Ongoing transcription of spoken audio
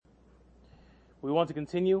We want to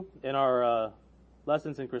continue in our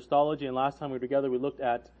lessons in Christology, and last time we were together we looked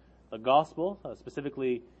at the gospel,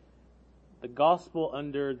 specifically the gospel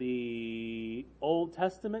under the Old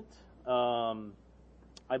Testament,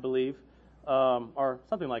 I believe, or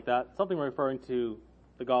something like that, something referring to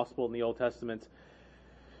the gospel in the Old Testament.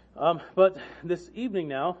 But this evening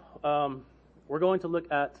now, we're going to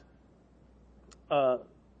look at the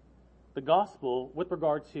gospel with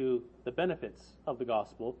regard to the benefits of the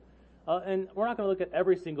gospel. And we're not going to look at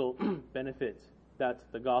every single benefit that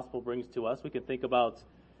the gospel brings to us. We can think about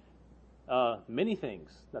many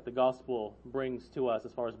things that the gospel brings to us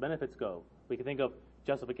as far as benefits go. We can think of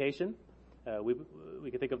justification. We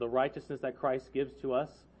can think of the righteousness that Christ gives to us,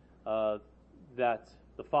 that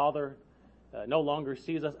the Father no longer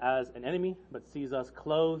sees us as an enemy, but sees us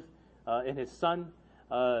clothed in His Son.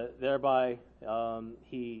 Thereby,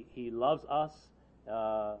 He loves us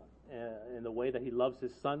in the way that He loves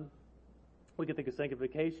His Son. We can think of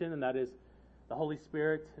sanctification, and that is the Holy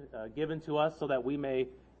Spirit given to us so that we may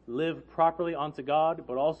live properly unto God,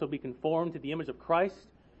 but also be conformed to the image of Christ.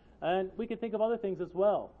 And we can think of other things as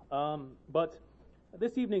well. But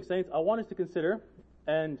this evening, saints, I want us to consider,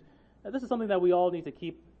 and this is something that we all need to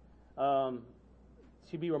keep, to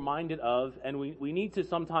be reminded of, and we need to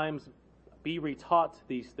sometimes be retaught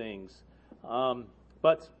these things.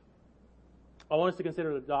 But I want us to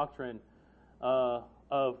consider the doctrine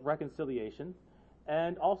of reconciliation,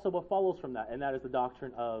 and also what follows from that, and that is the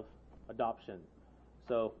doctrine of adoption.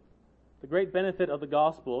 So, the great benefit of the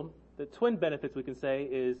gospel, the twin benefits we can say,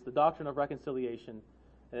 is the doctrine of reconciliation,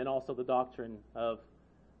 and then also the doctrine of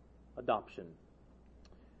adoption.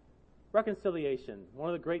 Reconciliation, one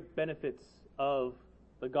of the great benefits of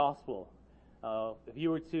the gospel. If you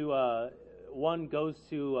were to, one goes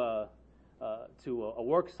to a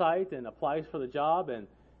work site and applies for the job, and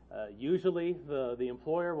usually the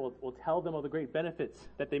employer will tell them of the great benefits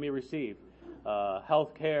that they may receive,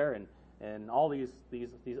 health care and all these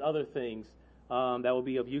other things that will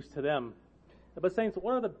be of use to them. But saints,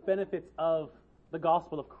 what are the benefits of the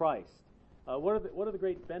gospel of Christ? What are the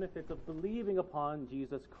great benefits of believing upon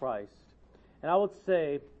Jesus Christ? And I would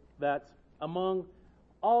say that among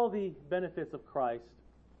all the benefits of Christ,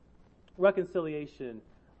 reconciliation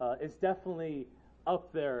is definitely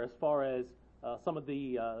up there as far as some of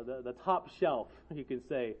the top shelf, you can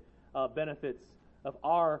say, benefits of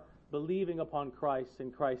our believing upon Christ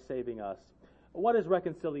and Christ saving us. What is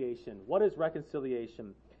reconciliation? What is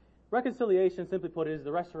reconciliation? Reconciliation, simply put, is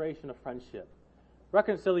the restoration of friendship.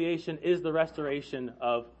 Reconciliation is the restoration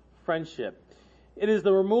of friendship. It is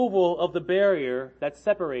the removal of the barrier that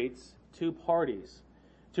separates two parties.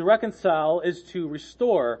 To reconcile is to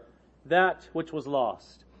restore that which was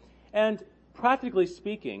lost. And practically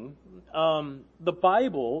speaking, the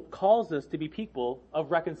Bible calls us to be people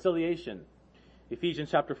of reconciliation. Ephesians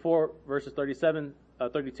chapter 4, verses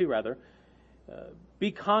 32 rather.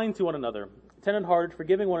 Be kind to one another, tender-hearted,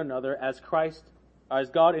 forgiving one another as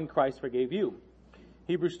God in Christ forgave you.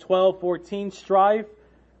 Hebrews 12:14, strive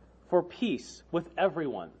for peace with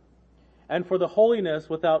everyone, and for the holiness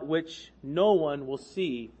without which no one will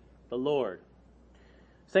see the Lord.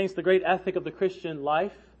 Saints, the great ethic of the Christian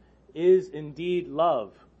life is indeed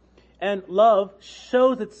love. And love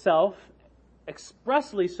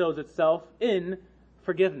expressly shows itself in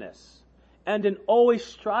forgiveness, and in always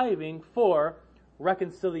striving for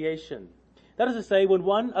reconciliation. That is to say, when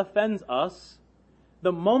one offends us,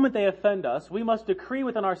 the moment they offend us, we must decree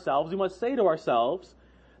within ourselves, we must say to ourselves,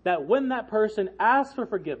 that when that person asks for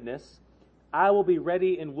forgiveness, I will be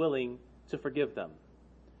ready and willing to forgive them.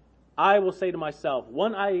 I will say to myself,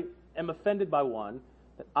 when I am offended by one,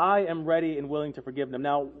 that I am ready and willing to forgive them.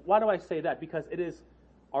 Now, why do I say that? Because it is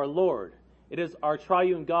our Lord, it is our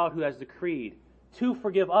triune God who has decreed to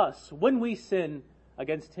forgive us when we sin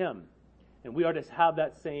against Him. And we are to have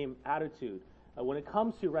that same attitude when it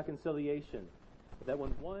comes to reconciliation, that when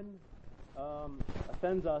one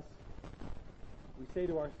offends us, we say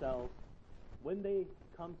to ourselves, when they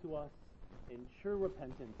come to us in true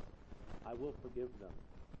repentance, I will forgive them.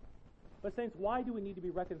 But saints, why do we need to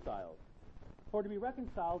be reconciled? For to be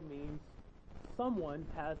reconciled means someone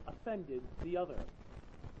has offended the other.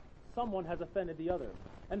 Someone has offended the other.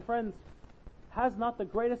 And friends, has not the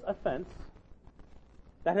greatest offense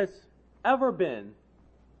that has ever been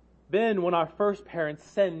when our first parents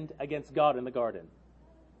sinned against God in the garden?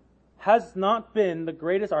 Has not the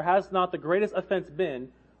greatest offense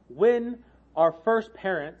been when our first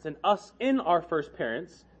parents and us in our first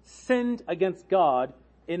parents sinned against God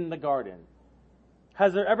in the garden?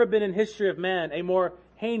 Has there ever been in history of man a more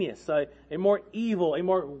heinous, a more evil, a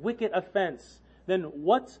more wicked offense than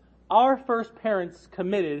what our first parents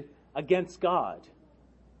committed against God.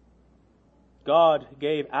 God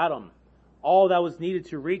gave Adam all that was needed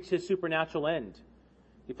to reach his supernatural end.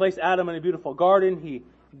 He placed Adam in a beautiful garden. He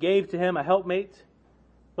gave to him a helpmate.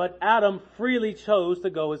 But Adam freely chose to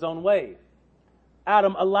go his own way.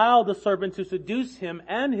 Adam allowed the serpent to seduce him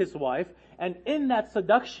and his wife, and in that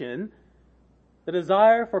seduction, the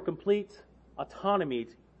desire for complete autonomy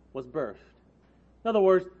was birthed. In other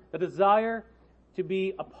words, the desire to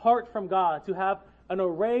be apart from God, to have an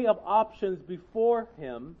array of options before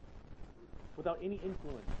him without any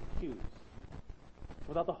influence to choose,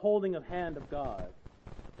 without the holding of hand of God.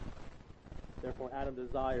 Therefore, Adam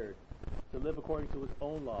desired to live according to his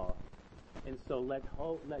own law, and so let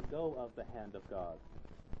go of the hand of God.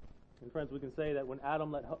 And friends, we can say that when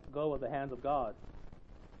Adam let go of the hand of God,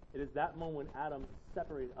 it is that moment when Adam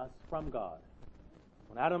separated us from God.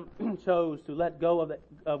 When Adam chose to let go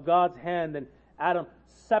of God's hand, then Adam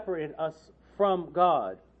separated us from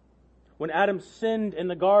God. When Adam sinned in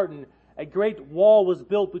the garden, a great wall was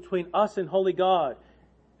built between us and holy God.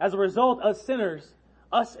 As a result, us sinners,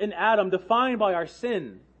 us and Adam, defined by our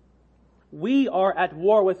sin, we are at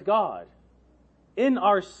war with God. In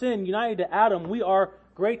our sin, united to Adam, we are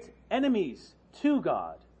great enemies to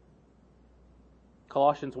God.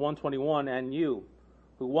 Colossians 1:21, and you,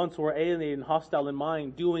 who once were alienated and hostile in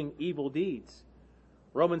mind, doing evil deeds.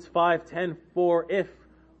 Romans 5:10, for if,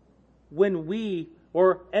 when we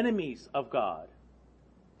were enemies of God.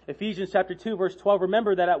 Ephesians chapter 2, verse 12,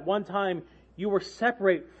 remember that at one time you were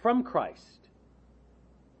separate from Christ.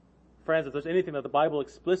 Friends, if there's anything that the Bible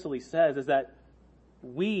explicitly says, is that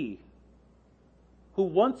we, who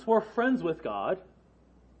once were friends with God,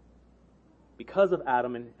 because of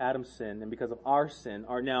Adam and Adam's sin, and because of our sin,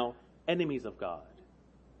 are now enemies of God.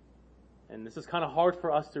 And this is kind of hard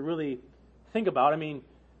for us to really think about. I mean,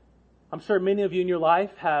 I'm sure many of you in your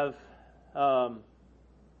life have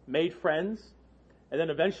made friends, and then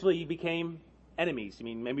eventually you became enemies. I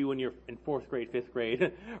mean, maybe when you're in 4th grade, 5th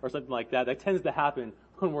grade, or something like that. That tends to happen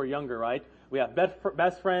when we're younger, right? We have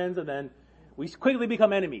best friends, and then we quickly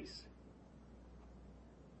become enemies.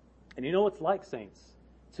 And you know what it's like, saints,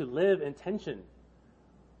 to live in tension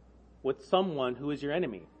with someone who is your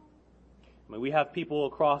enemy. I mean, we have people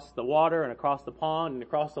across the water and across the pond and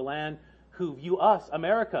across the land who view us,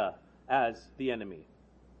 America, as the enemy.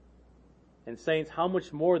 And saints, how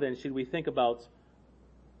much more then should we think about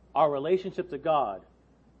our relationship to God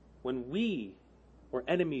when we were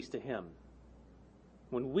enemies to Him?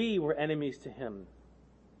 When we were enemies to Him.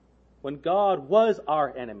 When God was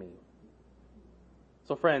our enemy.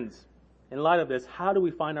 So friends, in light of this, how do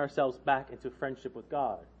we find ourselves back into friendship with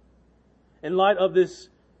God? In light of this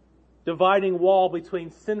dividing wall between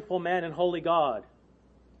sinful man and holy God,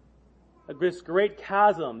 this great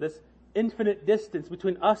chasm, this infinite distance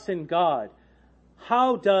between us and God,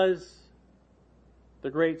 how does the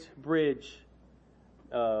great bridge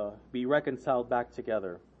be reconciled back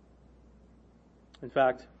together? In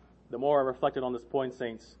fact, the more I reflected on this point,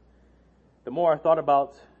 saints, the more I thought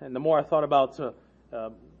about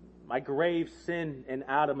my grave sin in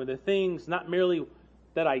Adam and the things not merely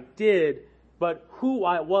that I did, but who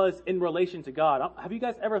I was in relation to God. Have you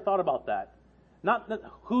guys ever thought about that? Not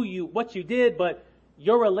what you did, but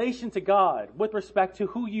your relation to God with respect to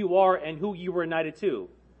who you are and who you were united to.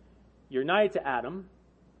 You're united to Adam.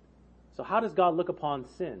 So how does God look upon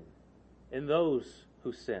sin in those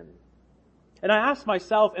who sin? And I asked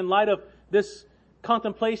myself, in light of this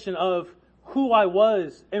contemplation of who I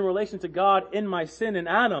was in relation to God in my sin in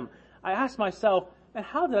Adam, I asked myself, and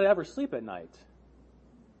how did I ever sleep at night?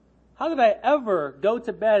 How did I ever go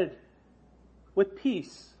to bed with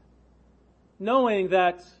peace, knowing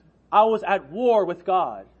that I was at war with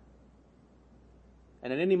God?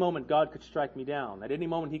 And at any moment, God could strike me down. At any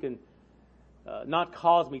moment, He can not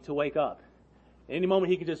cause me to wake up. At any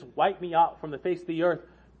moment, He can just wipe me out from the face of the earth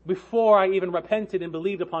before I even repented and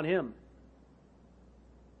believed upon Him.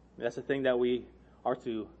 That's the thing that we are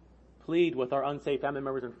to plead with our unsaved family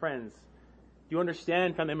members and friends. Do you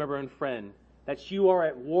understand, family member and friend, that you are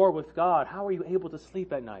at war with God? How are you able to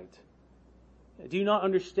sleep at night? Do you not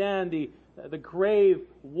understand the grave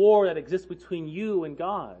war that exists between you and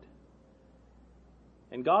God?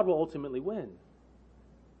 And God will ultimately win.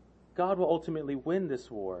 God will ultimately win this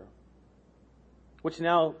war. Which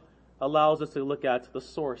now allows us to look at the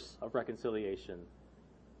source of reconciliation.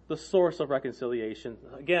 The source of reconciliation.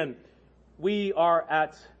 Again, we are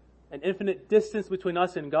at an infinite distance between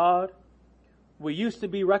us and God. We used to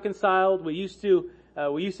be reconciled. We used to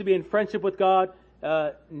be in friendship with God.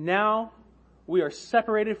 Now we are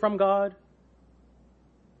separated from God.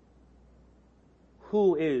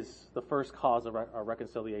 Who is the first cause of our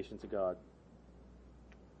reconciliation to God?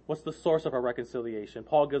 What's the source of our reconciliation?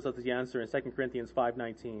 Paul gives us the answer in 2 Corinthians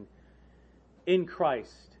 5:19. In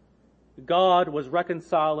Christ, God was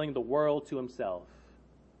reconciling the world to himself.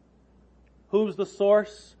 Who's the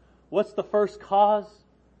source? What's the first cause?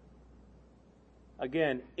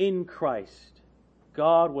 Again, in Christ,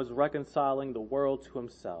 God was reconciling the world to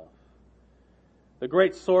himself. The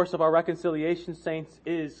great source of our reconciliation, saints,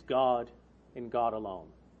 is God and God alone.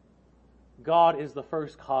 God is the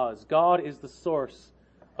first cause. God is the source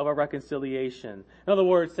of our reconciliation. In other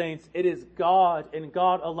words, saints, it is God and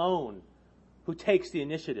God alone who takes the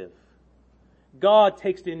initiative. God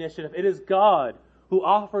takes the initiative. It is God who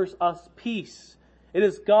offers us peace. It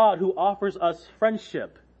is God who offers us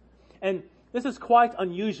friendship. And this is quite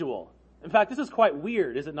unusual. In fact, this is quite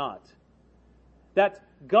weird, is it not? That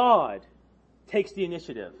God takes the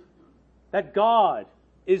initiative. That God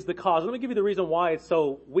is the cause. Let me give you the reason why it's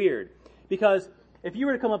so weird. Because if you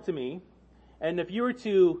were to come up to me, and if you were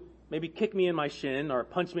to maybe kick me in my shin or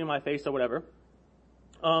punch me in my face or whatever,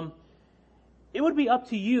 it would be up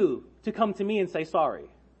to you to come to me and say sorry.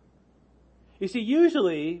 You see,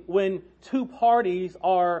 usually when two parties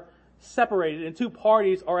are separated and two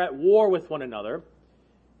parties are at war with one another,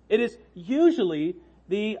 it is usually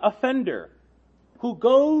the offender who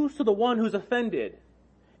goes to the one who's offended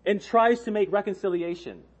and tries to make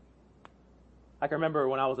reconciliation. I can remember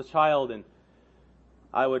when I was a child and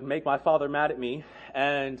I would make my father mad at me,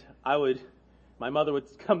 and my mother would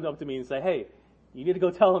come up to me and say, "Hey, you need to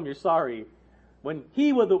go tell him you're sorry." When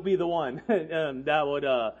he would be the one that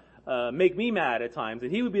would make me mad at times,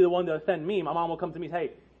 and he would be the one to offend me, my mom would come to me and say,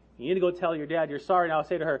 "Hey, you need to go tell your dad you're sorry." And I would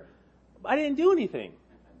say to her, "I didn't do anything.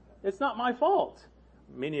 It's not my fault."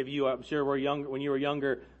 Many of you, I'm sure, when you were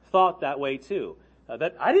younger, thought that way too.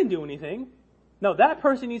 That I didn't do anything. No, that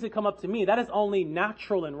person needs to come up to me. That is only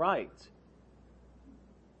natural and right.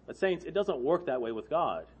 But saints, it doesn't work that way with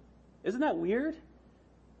God. Isn't that weird?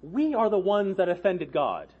 We are the ones that offended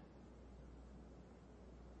God.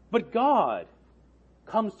 But God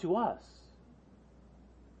comes to us.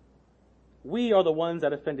 We are the ones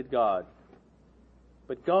that offended God.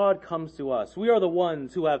 But God comes to us. We are the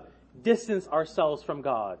ones who have distanced ourselves from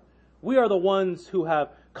God. We are the ones who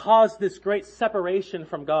have caused this great separation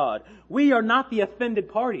from God. We are not the offended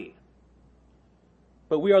party.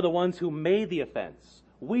 But we are the ones who made the offense.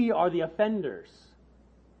 We are the offenders.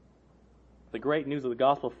 The great news of the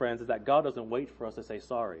gospel, friends, is that God doesn't wait for us to say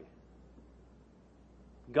sorry.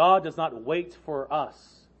 God does not wait for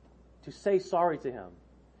us to say sorry to him.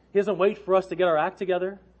 He doesn't wait for us to get our act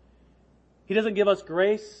together. He doesn't give us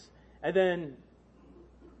grace, and then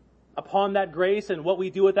upon that grace and what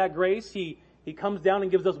we do with that grace, He comes down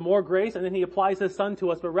and gives us more grace, and then He applies His Son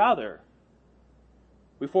to us. But rather,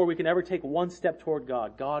 before we can ever take one step toward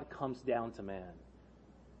God, God comes down to man.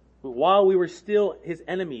 But while we were still His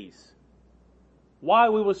enemies,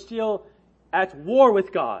 while we were still at war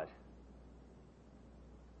with God,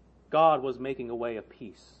 God was making a way of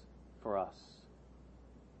peace for us.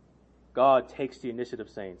 God takes the initiative,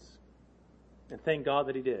 saints. And thank God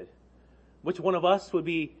that He did. Which one of us would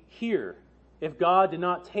be here if God did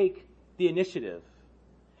not take the initiative?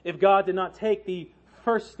 If God did not take the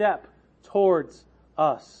first step towards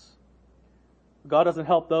us? God doesn't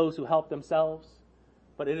help those who help themselves,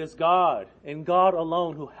 but it is God and God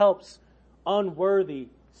alone who helps unworthy,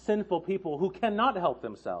 sinful people who cannot help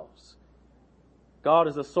themselves. God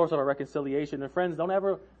is the source of our reconciliation. And friends, don't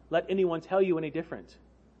ever let anyone tell you any different.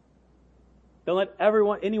 Don't let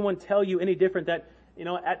anyone tell you any different. That,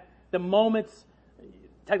 at the moments,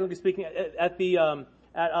 technically speaking, at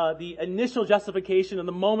the initial justification and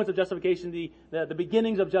the moments of justification, the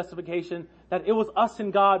beginnings of justification, that it was us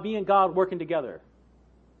and God, me and God working together.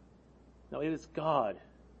 No, it is God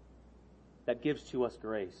that gives to us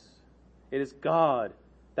grace. It is God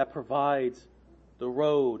that provides the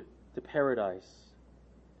road to paradise.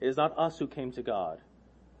 It is not us who came to God,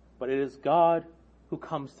 but it is God who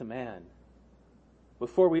comes to man.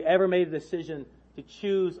 Before we ever made a decision to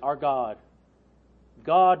choose our God,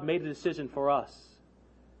 God made a decision for us.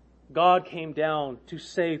 God came down to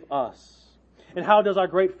save us. And how does our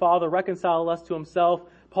great Father reconcile us to Himself?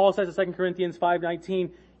 Paul says in 2 Corinthians 5:19,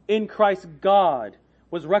 in Christ God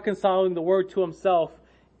was reconciling the world to Himself.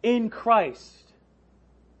 In Christ.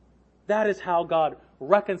 That is how God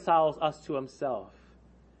reconciles us to Himself.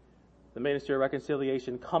 The ministry of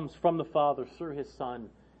reconciliation comes from the Father through His Son,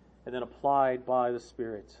 and then applied by the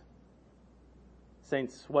Spirit.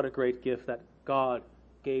 Saints, what a great gift that God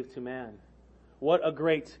gave to man. What a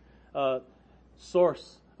great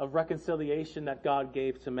source of reconciliation that God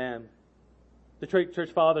gave to man. The church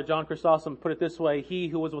father, John Chrysostom, put it this way: He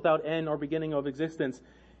who was without end or beginning of existence,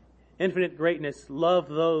 infinite greatness, loved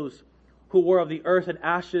those who were of the earth and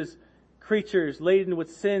ashes, creatures laden with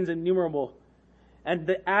sins innumerable. And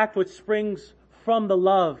the act which springs from the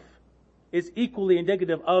love is equally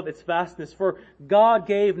indicative of its vastness. For God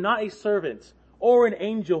gave not a servant or an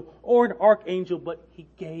angel or an archangel, but He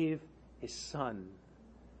gave His Son.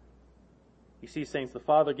 You see, saints, the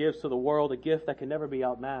Father gives to the world a gift that can never be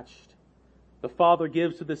outmatched. The Father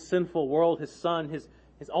gives to this sinful world His Son, His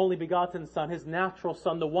only begotten Son, His natural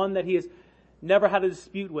Son, the one that He has never had a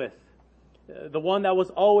dispute with, the one that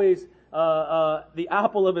was always the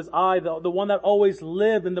apple of His eye, the one that always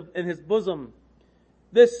lived in His bosom.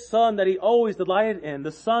 This Son that He always delighted in,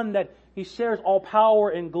 the Son that He shares all power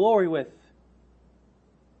and glory with.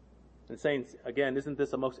 And saints, again, isn't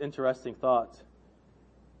this a most interesting thought?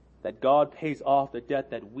 That God pays off the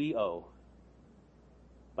debt that we owe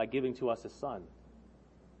by giving to us His Son.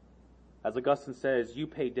 As Augustine says, you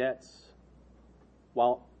pay debts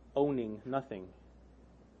while owning nothing.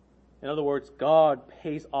 In other words, God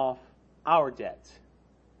pays off our debt.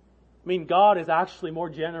 I mean, God is actually more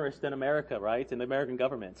generous than America, right? And the American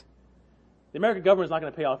government. The American government is not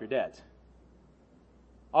going to pay off your debt.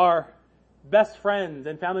 Our best friends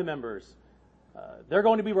and family members, they're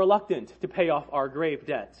going to be reluctant to pay off our grave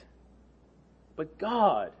debt. But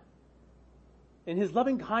God, in His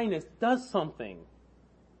loving kindness, does something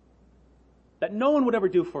that no one would ever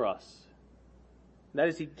do for us. That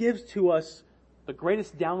is, He gives to us the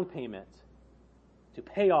greatest down payment to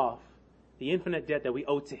pay off the infinite debt that we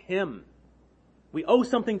owe to Him. We owe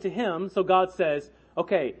something to Him, so God says,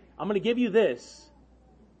 okay, I'm going to give you this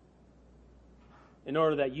in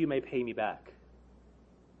order that you may pay me back.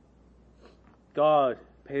 God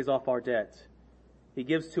pays off our debt. He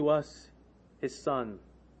gives to us His Son.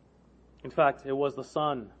 In fact, it was the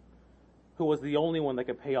Son who was the only one that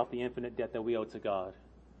could pay off the infinite debt that we owe to God.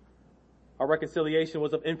 Our reconciliation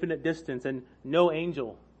was of infinite distance, and no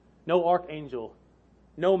angel, no archangel,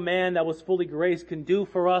 no man that was fully graced can do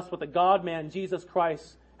for us what the God-man, Jesus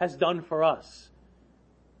Christ, has done for us.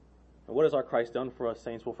 And what has our Christ done for us,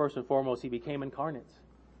 saints? Well, first and foremost, He became incarnate.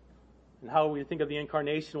 And how we think of the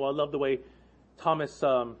incarnation, well, I love the way Thomas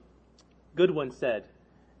Goodwin said.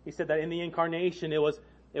 He said that in the incarnation, it was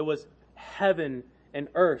heaven and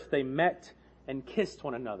earth. They met and kissed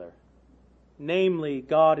one another. Namely,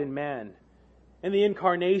 God and man. In the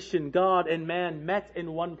incarnation, God and man met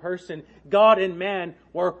in one person. God and man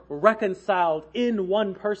were reconciled in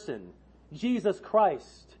one person, Jesus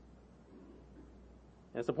Christ.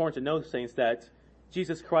 And it's important to note, saints, that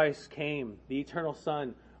Jesus Christ came, the eternal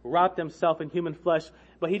Son, wrapped Himself in human flesh,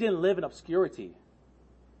 but He didn't live in obscurity.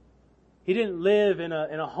 He didn't live in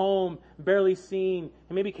a home barely seen.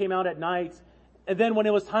 He maybe came out at night, and then when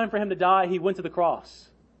it was time for Him to die, He went to the cross.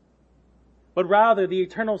 But rather, the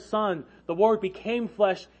eternal Son, the Word, became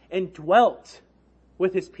flesh and dwelt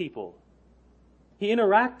with His people. He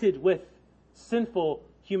interacted with sinful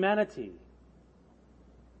humanity.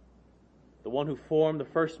 The one who formed the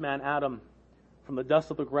first man, Adam, from the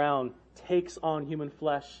dust of the ground, takes on human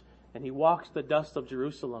flesh, and He walks the dust of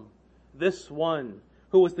Jerusalem. This one,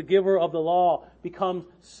 who was the giver of the law, becomes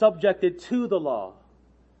subjected to the law.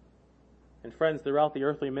 And friends, throughout the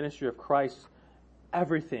earthly ministry of Christ,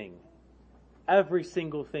 every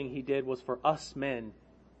single thing He did was for us men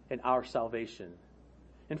and our salvation.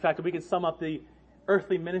 In fact, if we can sum up the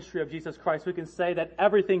earthly ministry of Jesus Christ, we can say that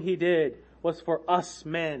everything He did was for us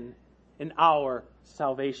men and our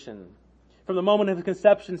salvation. From the moment of His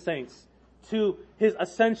conception, saints, to His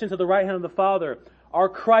ascension to the right hand of the Father, our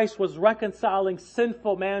Christ was reconciling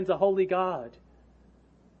sinful man to holy God.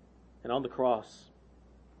 And on the cross,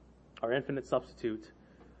 our infinite substitute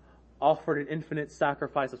offered an infinite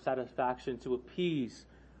sacrifice of satisfaction to appease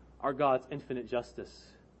our God's infinite justice.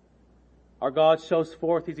 Our God shows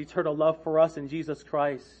forth His eternal love for us in Jesus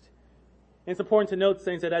Christ. And it's important to note,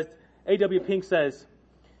 saints, that as A.W. Pink says,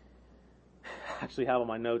 I actually have on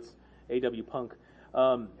my notes, A.W. Punk,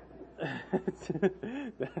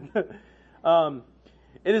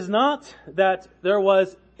 it is not that there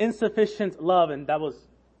was insufficient love, and that was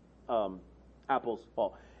Apple's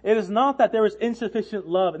fault. It is not that there is insufficient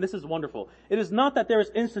love, and this is wonderful. It is not that there is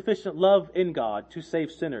insufficient love in God to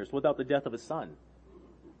save sinners without the death of His Son.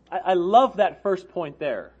 I love that first point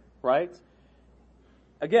there, right?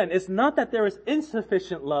 Again, it's not that there is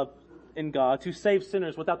insufficient love in God to save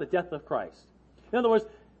sinners without the death of Christ. In other words,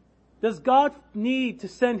 does God need to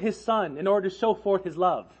send His Son in order to show forth His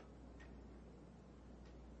love?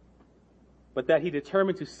 But that He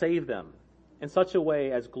determined to save them in such a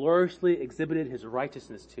way as gloriously exhibited His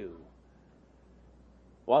righteousness too.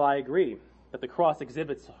 While I agree that the cross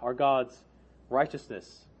exhibits our God's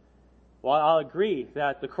righteousness, Well, I'll agree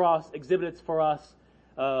that the cross exhibits for us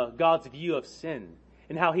God's view of sin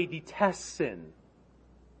and how he detests sin.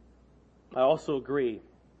 I also agree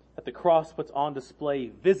that the cross puts on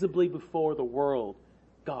display visibly before the world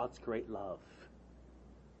God's great love.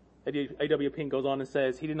 A.W. Pink goes on and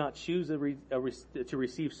says, he did not choose to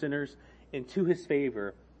receive sinners into his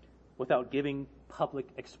favor without giving public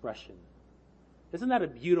expression. Isn't that a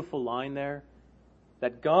beautiful line there?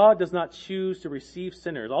 That God does not choose to receive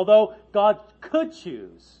sinners, although God could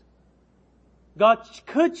choose. God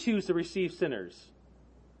could choose to receive sinners.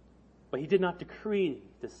 But he did not decree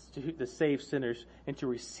to save sinners and to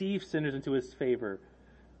receive sinners into his favor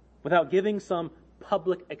without giving some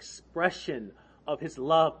public expression of his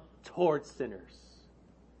love towards sinners.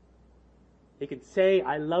 He could say,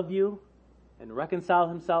 I love you, and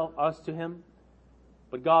reconcile us to him.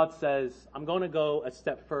 But God says, I'm going to go a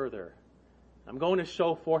step further. I'm going to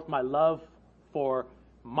show forth my love for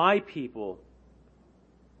my people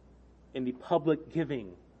in the public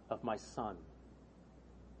giving of my Son.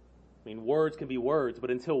 I mean, words can be words,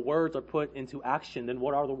 but until words are put into action, then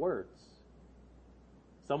what are the words?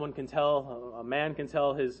 A man can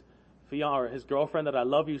tell his fiancé or his girlfriend that I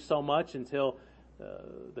love you so much until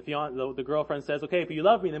the girlfriend says, okay, if you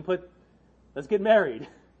love me, then let's get married.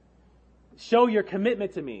 Show your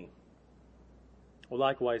commitment to me. Well,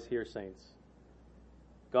 likewise here, saints.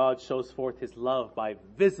 God shows forth his love by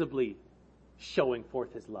visibly showing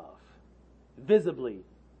forth his love. Visibly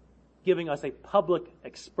giving us a public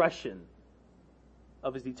expression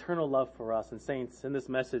of his eternal love for us. And saints, in this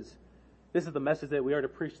message, this is the message that we are to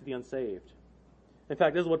preach to the unsaved. In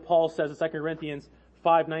fact, this is what Paul says in 2 Corinthians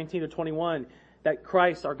 5:19-21, that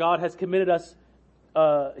Christ, our God, has committed us,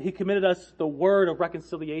 he committed us the word of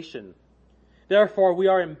reconciliation. Therefore, we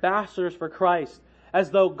are ambassadors for Christ, as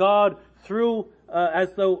though God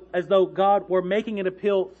were making an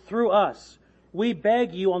appeal through us. We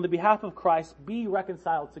beg you on the behalf of Christ, be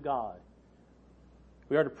reconciled to God.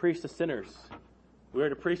 We are to preach to sinners. We are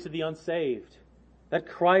to preach to the unsaved that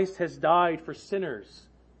Christ has died for sinners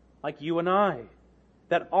like you and I.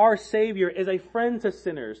 That our Savior is a friend to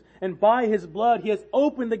sinners, and by his blood he has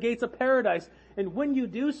opened the gates of paradise. And when you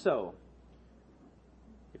do so,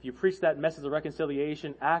 if you preach that message of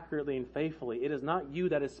reconciliation accurately and faithfully, it is not you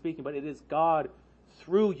that is speaking, but it is God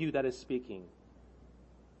through you that is speaking.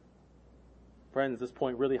 Friends, this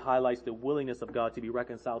point really highlights the willingness of God to be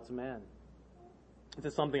reconciled to man. This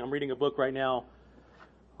is something, I'm reading a book right now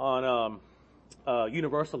on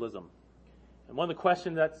universalism. And one of the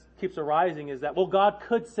questions that keeps arising is that, well, God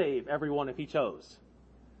could save everyone if he chose.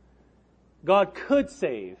 God could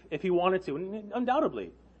save if he wanted to, and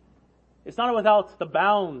undoubtedly. It's not without the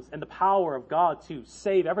bounds and the power of God to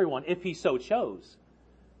save everyone if he so chose.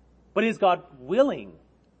 But is God willing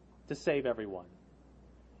to save everyone?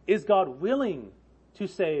 Is God willing to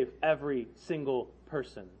save every single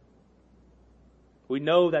person? We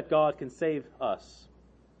know that God can save us.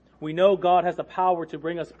 We know God has the power to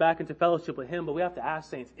bring us back into fellowship with him, but we have to ask,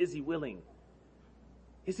 saints, is he willing?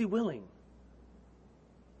 Is he willing?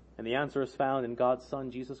 And the answer is found in God's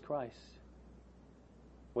Son, Jesus Christ.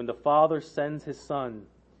 When the Father sends his Son,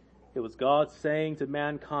 it was God saying to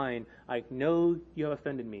mankind, I know you have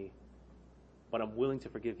offended me, but I'm willing to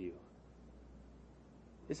forgive you.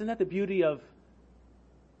 Isn't that the beauty of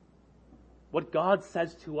what God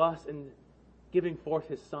says to us in giving forth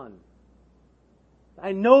his Son?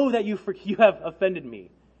 I know that you have offended me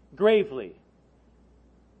gravely.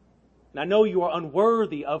 And I know you are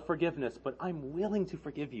unworthy of forgiveness, but I'm willing to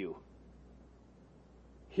forgive you.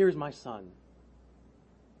 Here's my Son.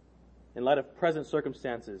 In light of present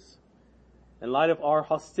circumstances, in light of our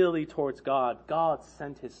hostility towards God, God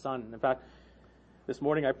sent his Son. In fact, this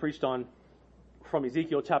morning I preached from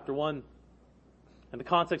Ezekiel chapter 1. And the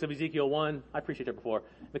context of Ezekiel 1, I preached it before.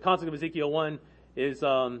 The context of Ezekiel 1 is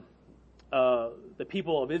the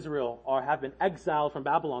people of Israel have been exiled from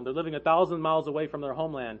Babylon. They're living 1,000 miles away from their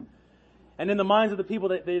homeland. And in the minds of the people,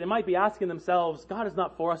 they might be asking themselves, God is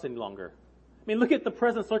not for us any longer. I mean, look at the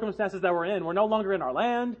present circumstances that we're in. We're no longer in our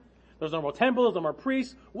land. There's no more temple. There's no more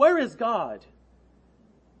priests. Where is God?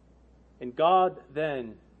 And God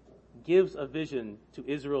then gives a vision to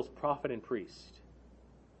Israel's prophet and priest.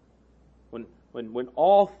 When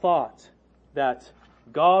all thought that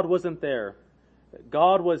God wasn't there, that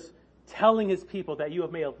God was telling his people that you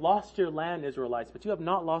may have lost your land, Israelites, but you have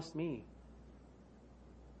not lost me.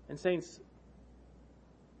 And saints,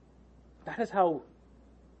 that is how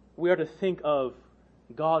we are to think of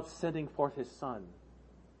God sending forth his Son.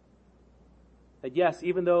 That yes,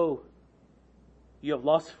 even though you have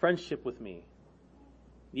lost friendship with me,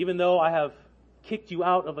 even though I have kicked you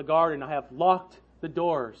out of the garden, I have locked the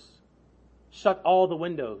doors, shut all the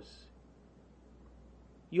windows,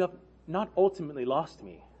 you have not ultimately lost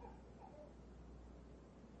me.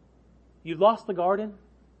 You've lost the garden.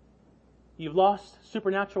 You've lost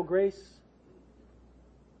supernatural grace.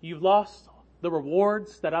 You've lost the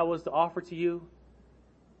rewards that I was to offer to you.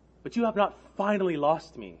 But you have not finally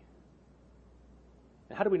lost me.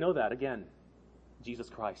 And how do we know that? Again, Jesus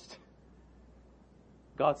Christ.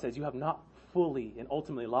 God says, you have not fully and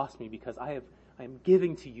ultimately lost me because I am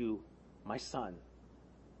giving to you my Son.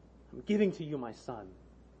 I'm giving to you my Son.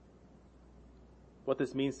 What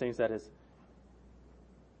this means, saints, that is,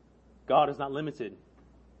 God is not limited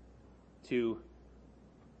to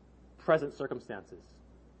present circumstances.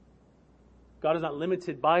 God is not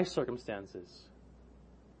limited by circumstances.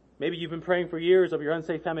 Maybe you've been praying for years over your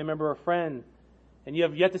unsaved family member or friend, and you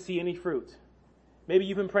have yet to see any fruit. Maybe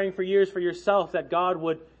you've been praying for years for yourself that God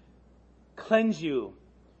would cleanse you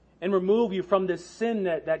and remove you from this sin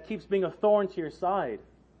that keeps being a thorn to your side.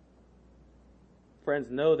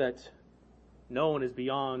 Friends, know that no one is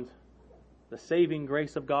beyond the saving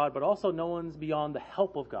grace of God, but also no one's beyond the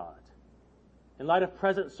help of God. In light of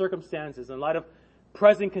present circumstances, in light of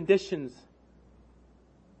present conditions,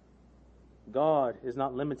 God is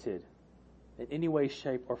not limited in any way,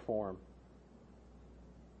 shape, or form.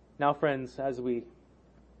 Now, friends, as we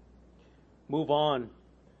move on,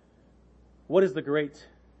 what is the great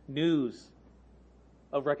news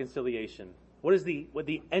of reconciliation? What is the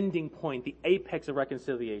ending point, the apex of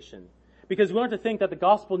reconciliation? Because we aren't to think that the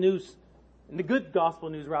gospel news, and the good gospel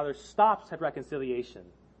news rather, stops at reconciliation.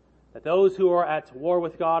 That those who are at war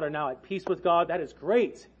with God are now at peace with God. That is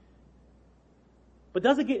great. But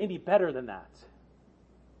does it get any better than that?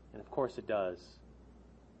 And of course it does.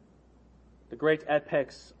 The great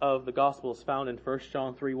apex of the gospel is found in 1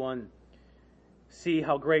 John 3:1. See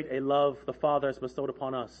how great a love the Father has bestowed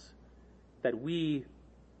upon us, that we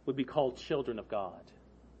would be called children of God.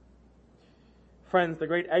 Friends, the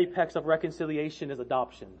great apex of reconciliation is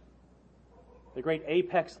adoption. The great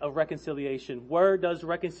apex of reconciliation. Where does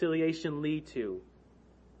reconciliation lead to?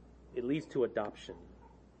 It leads to adoption.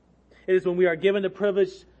 It is when we are given the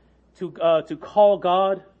privilege to call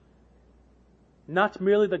God not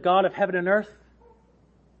merely the God of heaven and earth,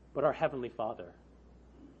 but our Heavenly Father.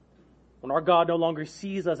 When our God no longer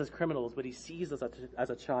sees us as criminals, but He sees us as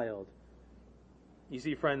a child. You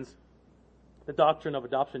see, friends, the doctrine of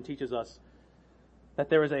adoption teaches us that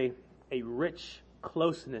there is a rich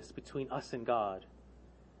closeness between us and God.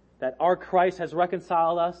 That our Christ has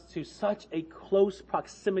reconciled us to such a close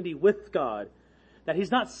proximity with God that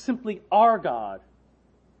He's not simply our God,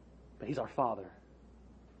 but He's our Father.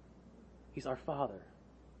 He's our Father.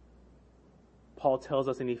 Paul tells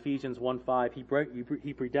us in Ephesians 1:5,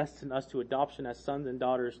 He predestined us to adoption as sons and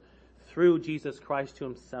daughters through Jesus Christ to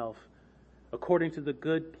Himself, according to the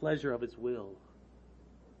good pleasure of His will.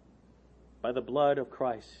 By the blood of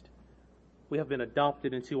Christ, we have been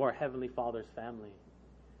adopted into our Heavenly Father's family.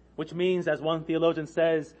 Which means, as one theologian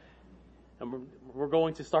says, and we're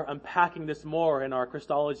going to start unpacking this more in our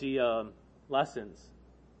Christology lessons,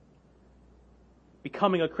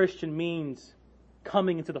 becoming a Christian means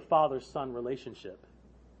coming into the Father-Son relationship.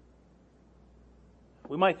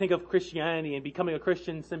 We might think of Christianity and becoming a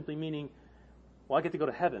Christian simply meaning, well, I get to go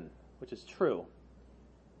to heaven, which is true.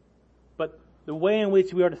 But the way in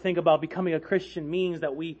which we are to think about becoming a Christian means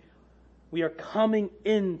that we are coming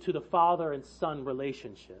into the Father and Son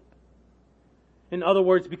relationship. In other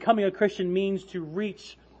words, becoming a Christian means to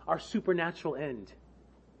reach our supernatural end.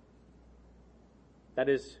 That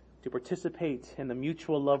is, to participate in the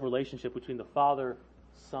mutual love relationship between the Father,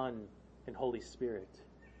 Son, and Holy Spirit.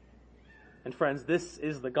 And friends, this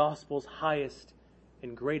is the gospel's highest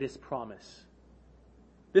and greatest promise.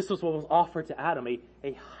 This was what was offered to Adam,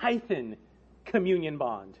 a hyphen communion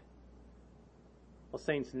bond. Well,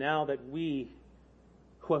 saints, now that we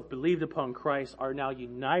who have believed upon Christ are now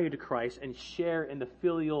united to Christ and share in the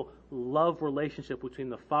filial love relationship between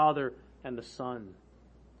the Father and the Son.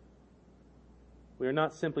 We are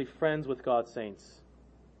not simply friends with God, saints.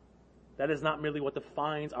 That is not merely what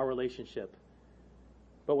defines our relationship.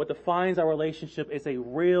 But what defines our relationship is a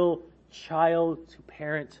real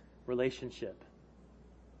child-to-parent relationship.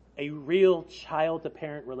 A real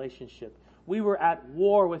child-to-parent relationship. We were at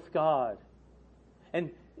war with God.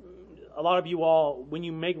 And a lot of you all, when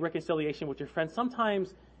you make reconciliation with your friends,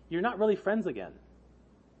 sometimes you're not really friends again.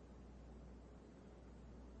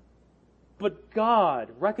 But God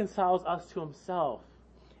reconciles us to Himself.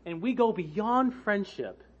 And we go beyond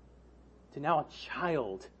friendship to now a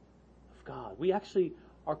child of God. We actually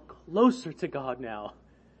are closer to God now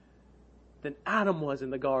than Adam was in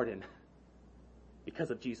the garden because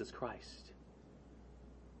of Jesus Christ.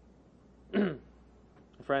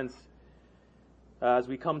 Friends, as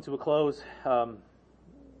we come to a close,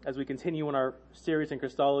 as we continue in our series in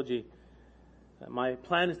Christology, my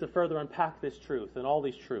plan is to further unpack this truth and all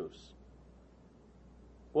these truths.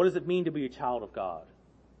 What does it mean to be a child of God?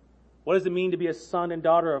 What does it mean to be a son and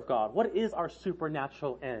daughter of God? What is our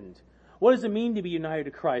supernatural end? What does it mean to be united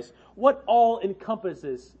to Christ? What all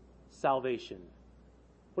encompasses salvation?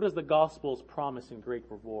 What is the gospel's promise and great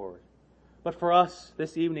reward? But for us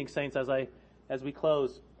this evening, saints, as we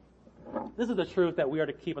close, this is the truth that we are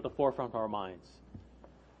to keep at the forefront of our minds.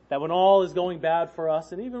 That when all is going bad for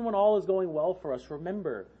us, and even when all is going well for us,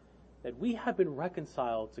 remember that we have been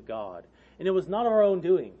reconciled to God. And it was not of our own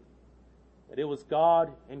doing, but it was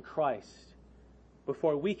God in Christ.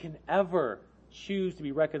 Before we can ever choose to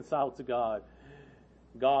be reconciled to God,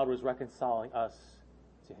 God was reconciling us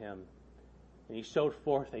to Him. And He showed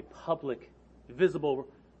forth a public, visible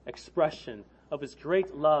expression of His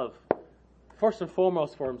great love, first and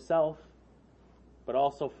foremost for Himself, but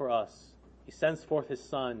also for us. He sends forth His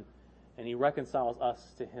Son, and He reconciles us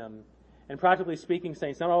to Him. And practically speaking,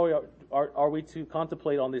 saints, not only are we to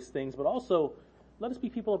contemplate on these things, but also let us be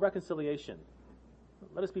people of reconciliation.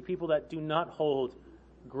 Let us be people that do not hold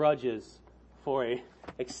grudges for an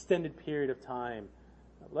extended period of time.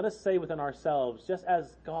 Let us say within ourselves, just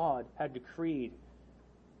as God had decreed,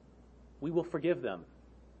 we will forgive them.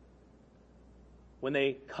 When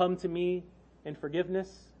they come to me in forgiveness,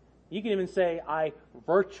 you can even say, I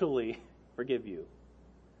virtually forgive you,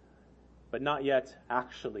 but not yet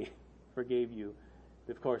actually forgave you.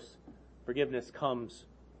 Of course, forgiveness comes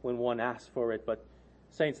when one asks for it. But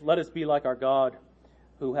saints, let us be like our God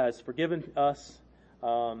who has forgiven us,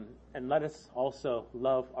 and let us also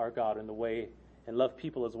love our God in the way, and love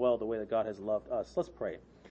people as well the way that God has loved us. Let's pray.